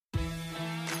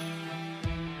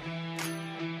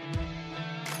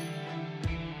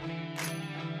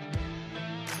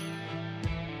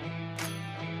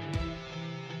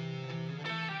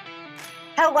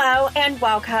Hello and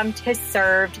welcome to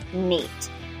Served Neat.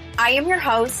 I am your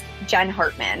host, Jen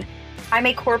Hartman. I'm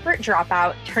a corporate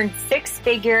dropout turned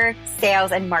six-figure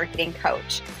sales and marketing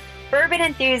coach, bourbon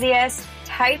enthusiast,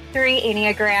 type 3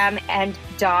 Enneagram, and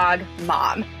dog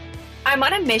mom. I'm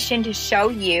on a mission to show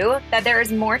you that there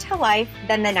is more to life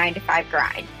than the 9-to-5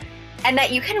 grind, and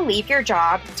that you can leave your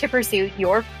job to pursue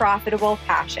your profitable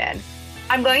passion.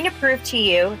 I'm going to prove to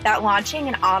you that launching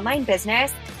an online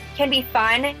business can be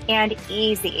fun and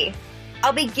easy.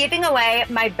 I'll be giving away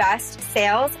my best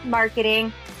sales,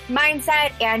 marketing,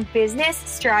 mindset, and business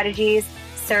strategies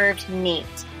served neat.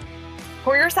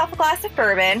 Pour yourself a glass of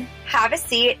bourbon, have a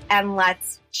seat, and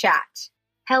let's chat.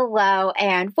 Hello,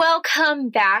 and welcome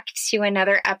back to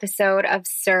another episode of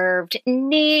Served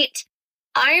Neat.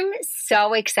 I'm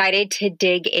so excited to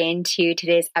dig into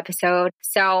today's episode.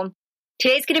 So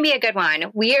today's going to be a good one.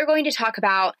 We are going to talk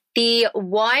about the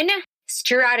one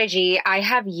strategy I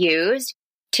have used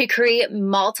to create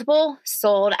multiple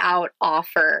sold out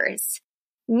offers.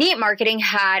 Neat Marketing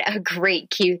had a great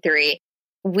Q3.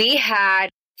 We had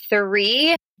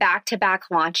 3 back-to-back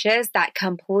launches that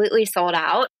completely sold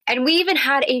out, and we even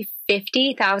had a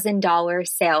 $50,000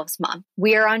 sales month.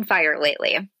 We are on fire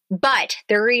lately. But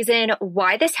the reason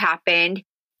why this happened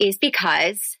is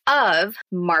because of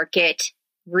market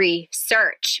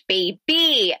research,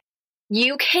 baby.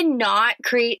 You cannot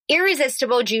create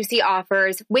irresistible, juicy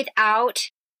offers without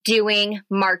doing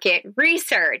market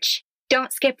research.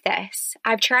 Don't skip this.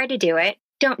 I've tried to do it.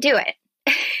 Don't do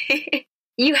it.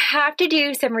 You have to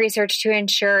do some research to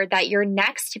ensure that your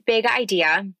next big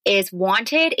idea is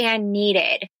wanted and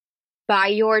needed by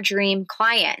your dream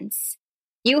clients.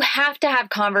 You have to have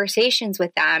conversations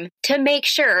with them to make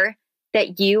sure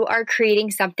that you are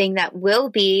creating something that will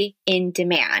be in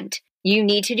demand. You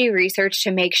need to do research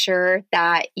to make sure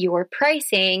that your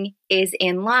pricing is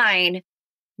in line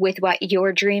with what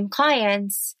your dream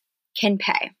clients can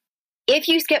pay. If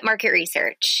you skip market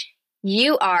research,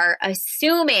 you are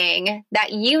assuming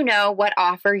that you know what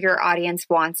offer your audience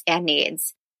wants and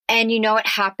needs. And you know what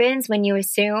happens when you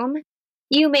assume?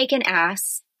 You make an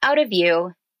ass out of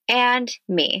you and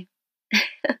me.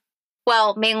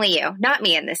 Well, mainly you, not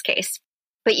me in this case.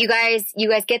 But you guys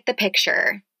get the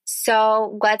picture.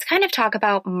 So let's kind of talk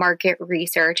about market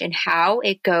research and how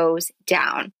it goes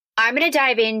down. I'm going to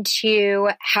dive into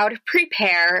how to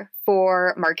prepare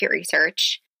for market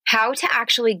research, how to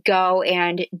actually go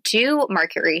and do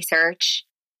market research,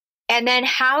 and then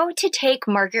how to take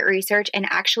market research and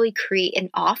actually create an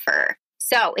offer.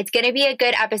 So it's going to be a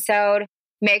good episode.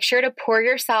 Make sure to pour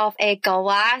yourself a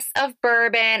glass of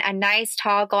bourbon, a nice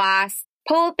tall glass,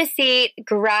 pull up a seat,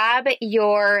 grab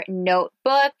your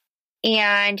notebook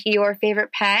and your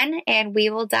favorite pen, and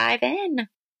we will dive in.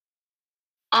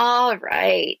 All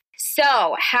right.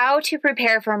 So how to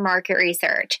prepare for market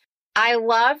research. I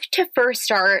love to first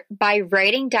start by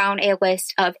writing down a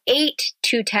list of 8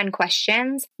 to 10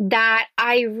 questions that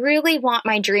I really want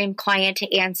my dream client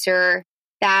to answer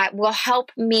that will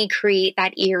help me create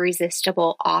that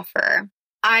irresistible offer.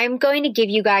 I'm going to give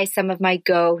you guys some of my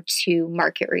go-to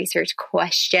market research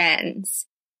questions.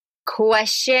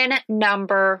 Question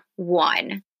number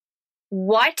 1.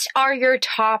 What are your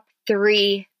top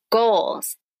 3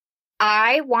 goals?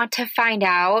 I want to find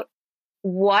out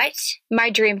what my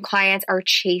dream clients are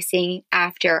chasing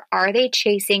after. Are they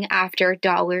chasing after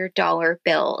dollar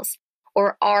bills?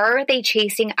 Or are they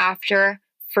chasing after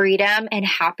freedom and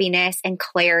happiness and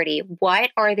clarity?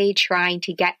 What are they trying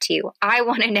to get to? I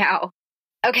want to know.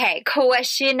 Okay,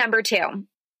 question number 2.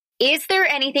 Is there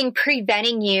anything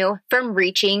preventing you from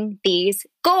reaching these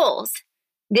goals?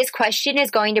 This question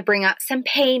is going to bring up some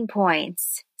pain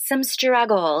points, some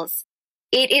struggles.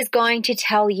 It is going to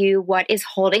tell you what is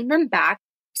holding them back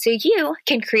so you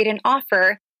can create an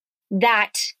offer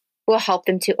that will help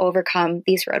them to overcome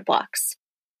these roadblocks.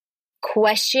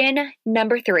 Question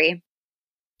number 3.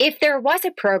 If there was a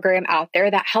program out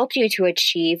there that helped you to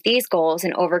achieve these goals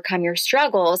and overcome your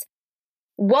struggles,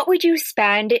 what would you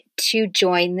spend to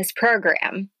join this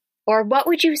program? Or what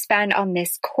would you spend on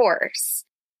this course?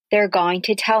 They're going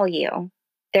to tell you.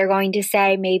 They're going to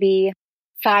say maybe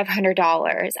 $500,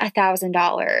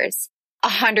 $1,000,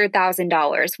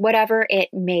 $100,000, whatever it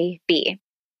may be.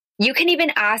 You can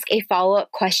even ask a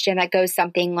follow-up question that goes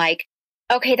something like,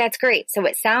 okay, that's great. So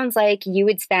it sounds like you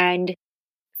would spend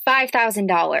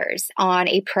 $5,000 on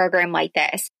a program like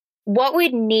this. What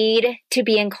would need to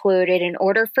be included in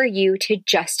order for you to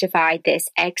justify this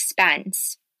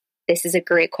expense? This is a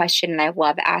great question and I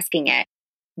love asking it.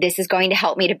 This is going to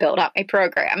help me to build up my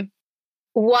program.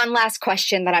 One last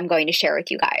question that I'm going to share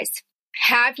with you guys.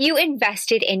 Have you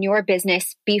invested in your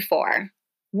business before?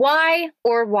 Why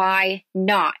or why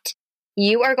not?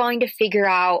 You are going to figure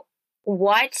out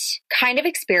what kind of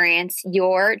experience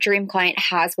your dream client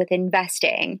has with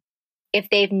investing. If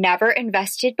they've never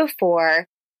invested before,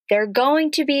 they're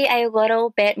going to be a little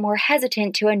bit more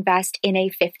hesitant to invest in a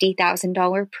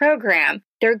 $50,000 program.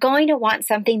 They're going to want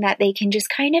something that they can just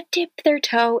kind of dip their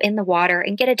toe in the water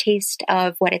and get a taste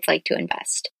of what it's like to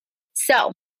invest.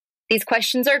 So these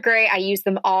questions are great. I use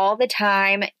them all the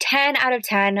time. 10 out of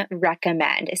 10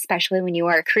 recommend, especially when you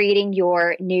are creating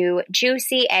your new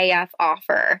Juicy AF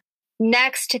offer.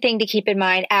 Next thing to keep in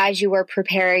mind as you are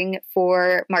preparing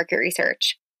for market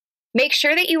research. Make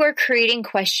sure that you are creating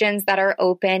questions that are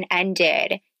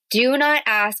open-ended. Do not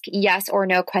ask yes or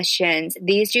no questions.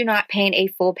 These do not paint a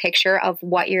full picture of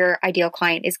what your ideal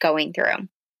client is going through.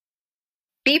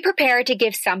 Be prepared to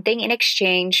give something in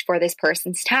exchange for this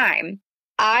person's time.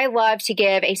 I love to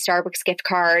give a Starbucks gift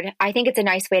card. I think it's a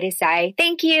nice way to say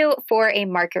thank you for a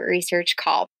market research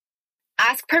call.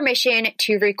 Ask permission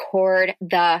to record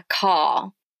the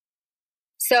call.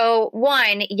 So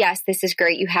one, yes, this is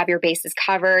great. You have your bases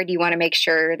covered. You want to make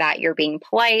sure that you're being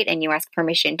polite and you ask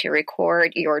permission to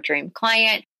record your dream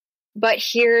client. But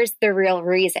here's the real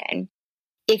reason.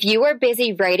 If you are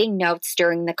busy writing notes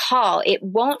during the call, it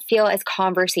won't feel as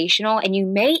conversational and you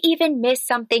may even miss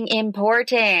something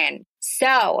important.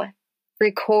 So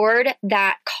record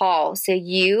that call so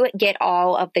you get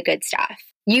all of the good stuff.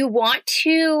 You want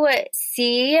to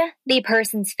see the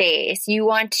person's face. You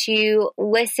want to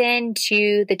listen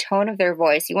to the tone of their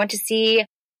voice. You want to see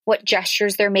what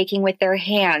gestures they're making with their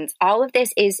hands. All of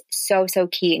this is so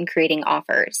key in creating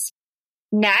offers.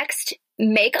 Next,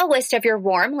 make a list of your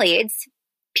warm leads,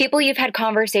 people you've had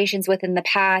conversations with in the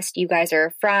past. You guys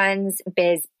are friends,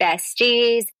 biz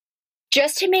besties,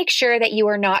 just to make sure that you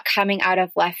are not coming out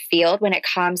of left field when it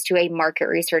comes to a market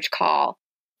research call.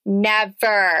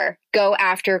 Never go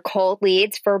after cold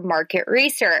leads for market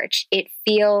research. It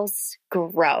feels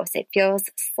gross. It feels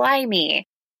slimy.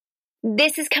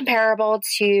 This is comparable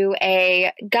to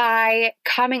a guy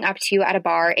coming up to you at a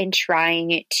bar and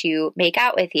trying to make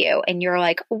out with you. And you're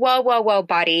like, whoa,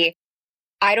 buddy.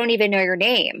 I don't even know your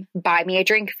name. Buy me a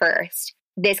drink first.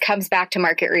 This comes back to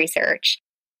market research.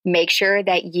 Make sure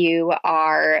that you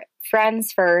are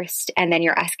friends first, and then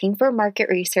you're asking for market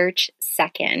research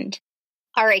second.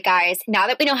 All right, guys, now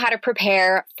that we know how to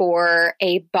prepare for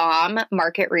a bomb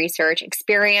market research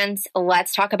experience,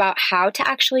 let's talk about how to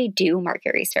actually do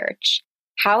market research.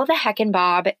 How the heck and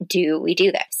Bob do we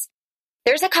do this?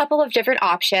 There's a couple of different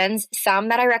options, some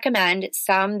that I recommend,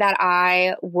 some that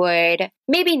I would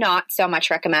maybe not so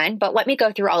much recommend, but let me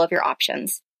go through all of your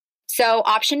options. So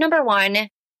option number one,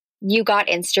 you got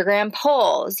Instagram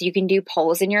polls. You can do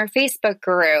polls in your Facebook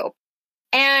group.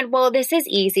 And while this is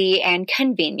easy and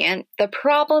convenient, the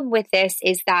problem with this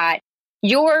is that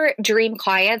your dream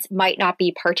clients might not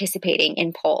be participating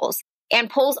in polls. And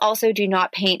polls also do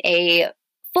not paint a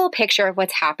full picture of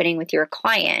what's happening with your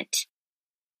client.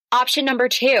 Option number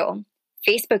two,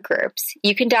 Facebook groups.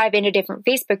 You can dive into different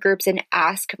Facebook groups and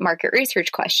ask market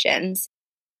research questions.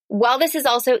 While this is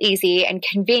also easy and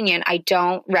convenient, I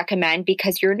don't recommend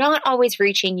because you're not always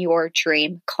reaching your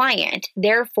dream client.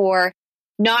 Therefore,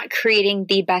 not creating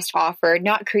the best offer,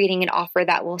 not creating an offer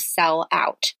that will sell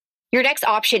out. Your next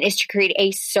option is to create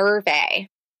a survey.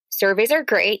 Surveys are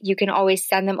great. You can always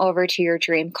send them over to your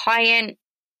dream client.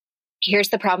 Here's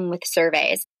the problem with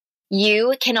surveys.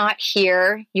 You cannot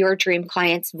hear your dream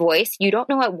client's voice. You don't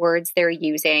know what words they're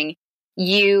using.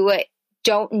 You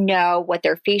don't know what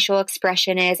their facial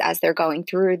expression is as they're going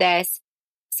through this.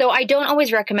 So I don't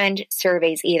always recommend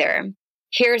surveys either.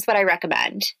 Here's what I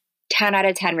recommend. 10 out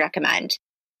of 10 recommend.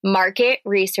 Market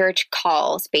research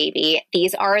calls, baby.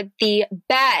 These are the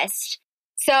best.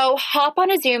 So hop on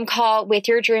a Zoom call with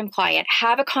your dream client.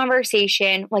 Have a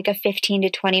conversation, like a 15 to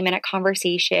 20 minute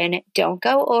conversation. Don't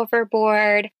go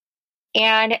overboard.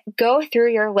 And go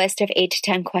through your list of 8 to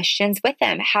 10 questions with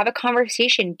them. Have a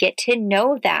conversation. Get to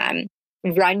know them.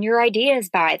 Run your ideas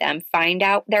by them. Find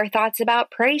out their thoughts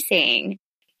about pricing.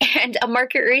 And a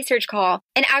market research call,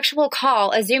 an actual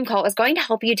call, a Zoom call, is going to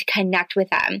help you to connect with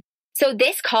them. So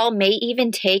this call may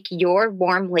even take your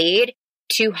warm lead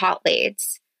to hot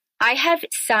leads. I have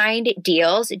signed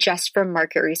deals just from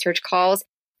market research calls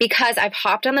because I've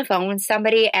hopped on the phone with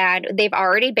somebody and they've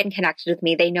already been connected with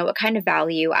me. They know what kind of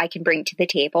value I can bring to the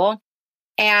table.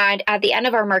 And at the end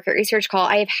of our market research call,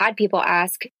 I have had people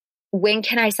ask, when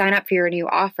can I sign up for your new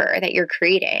offer that you're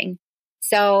creating?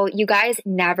 So you guys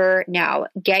never know.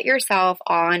 Get yourself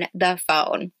on the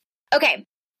phone. Okay.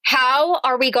 How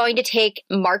are we going to take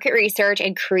market research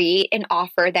and create an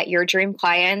offer that your dream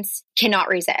clients cannot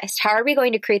resist? How are we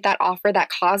going to create that offer that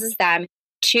causes them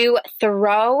to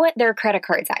throw their credit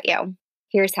cards at you.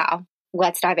 Here's how.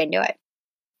 Let's dive into it.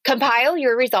 Compile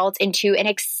your results into an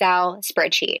Excel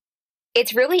spreadsheet.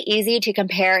 It's really easy to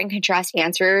compare and contrast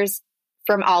answers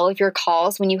from all of your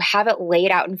calls when you have it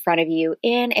laid out in front of you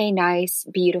in a nice,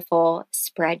 beautiful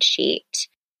spreadsheet.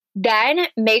 Then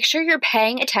make sure you're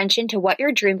paying attention to what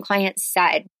your dream client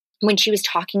said when she was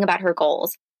talking about her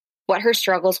goals, what her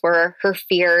struggles were, her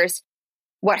fears,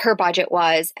 what her budget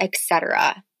was,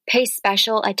 etc. Pay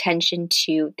special attention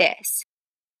to this.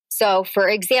 So, for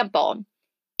example,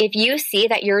 if you see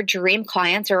that your dream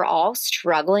clients are all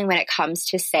struggling when it comes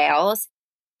to sales,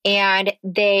 and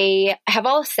they have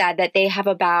all said that they have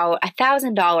about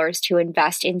 $1,000 to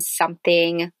invest in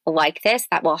something like this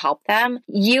that will help them,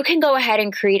 you can go ahead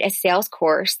and create a sales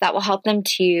course that will help them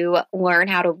to learn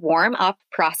how to warm up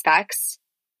prospects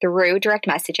through direct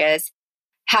messages,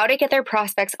 how to get their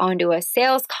prospects onto a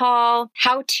sales call,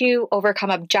 how to overcome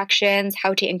objections,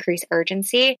 how to increase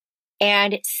urgency,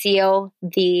 and seal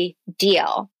the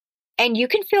deal. And you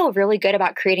can feel really good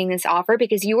about creating this offer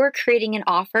because you are creating an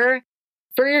offer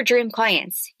for your dream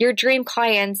clients. Your dream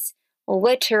clients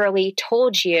literally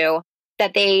told you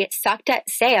that they sucked at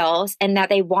sales and that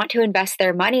they want to invest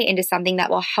their money into something that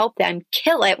will help them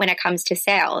kill it when it comes to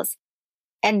sales.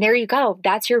 And there you go.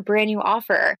 That's your brand new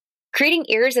offer. Creating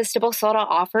irresistible sold out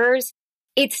offers,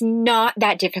 it's not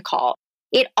that difficult.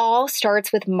 It all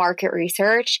starts with market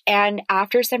research. And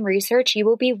after some research, you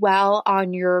will be well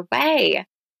on your way.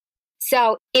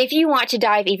 So if you want to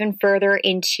dive even further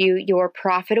into your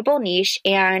profitable niche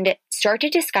and start to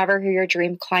discover who your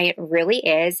dream client really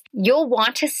is, you'll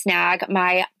want to snag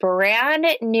my brand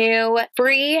new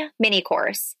free mini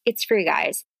course. It's free,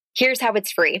 guys. Here's how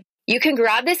it's free. You can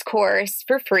grab this course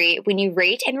for free when you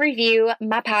rate and review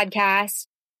my podcast,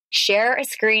 share a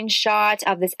screenshot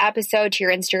of this episode to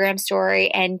your Instagram story,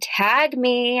 and tag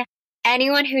me.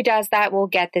 Anyone who does that will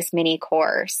get this mini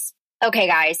course. Okay,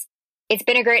 guys. It's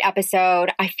been a great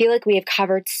episode. I feel like we have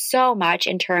covered so much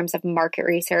in terms of market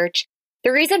research.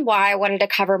 The reason why I wanted to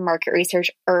cover market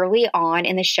research early on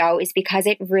in the show is because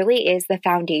it really is the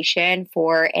foundation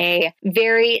for a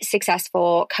very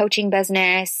successful coaching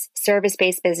business,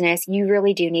 service-based business. You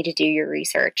really do need to do your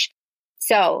research.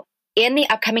 So in the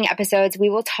upcoming episodes, we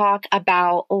will talk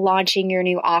about launching your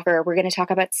new offer. We're going to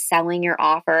talk about selling your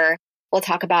offer. We'll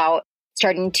talk about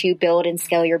starting to build and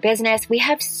scale your business. We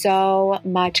have so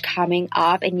much coming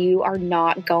up and you are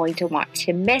not going to want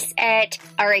to miss it.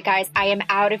 All right, guys, I am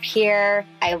out of here.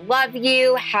 I love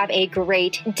you. Have a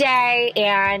great day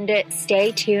and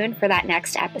stay tuned for that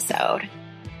next episode.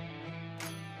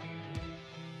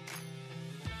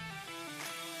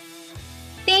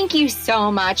 Thank you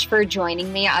so much for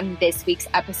joining me on this week's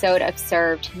episode of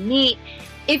Served Neat.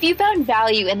 If you found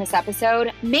value in this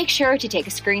episode, make sure to take a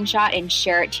screenshot and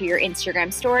share it to your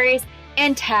Instagram stories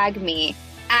and tag me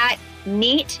at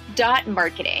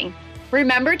neat.marketing.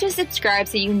 Remember to subscribe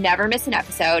so you never miss an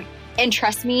episode, and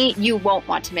trust me, you won't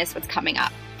want to miss what's coming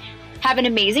up. Have an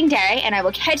amazing day, and I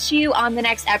will catch you on the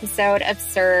next episode of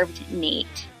Served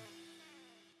Neat.